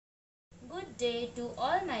Good day to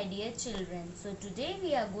all my dear children. So today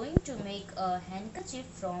we are going to make a handkerchief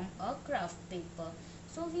from a craft paper.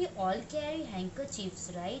 So we all carry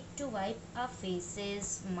handkerchiefs, right, to wipe our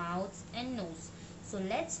faces, mouths and nose. So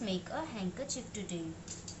let's make a handkerchief today.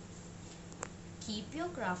 Keep your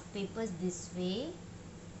craft papers this way.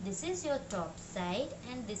 This is your top side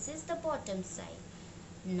and this is the bottom side.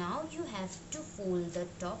 Now you have to fold the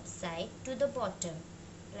top side to the bottom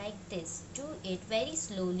like this. Do it very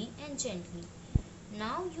slowly and gently.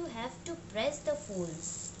 Now you have to press the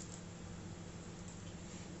folds.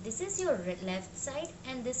 This is your left side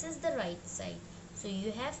and this is the right side. So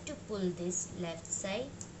you have to pull this left side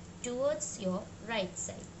towards your right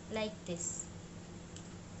side like this.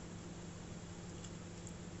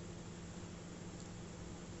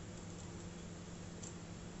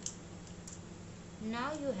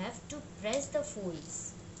 Now you have to press the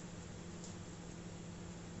folds.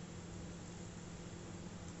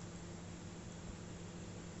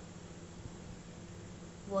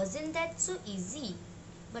 Wasn't that so easy?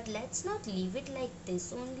 But let's not leave it like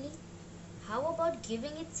this only. How about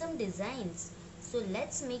giving it some designs? So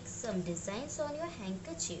let's make some designs on your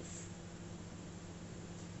handkerchief.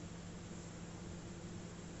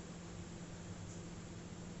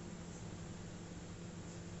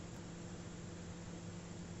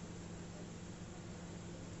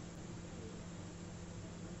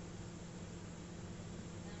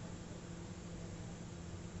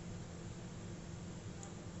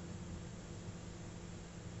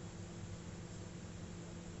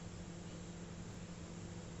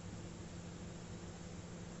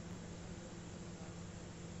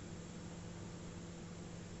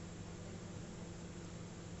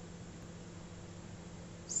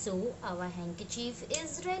 So our handkerchief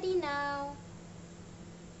is ready now.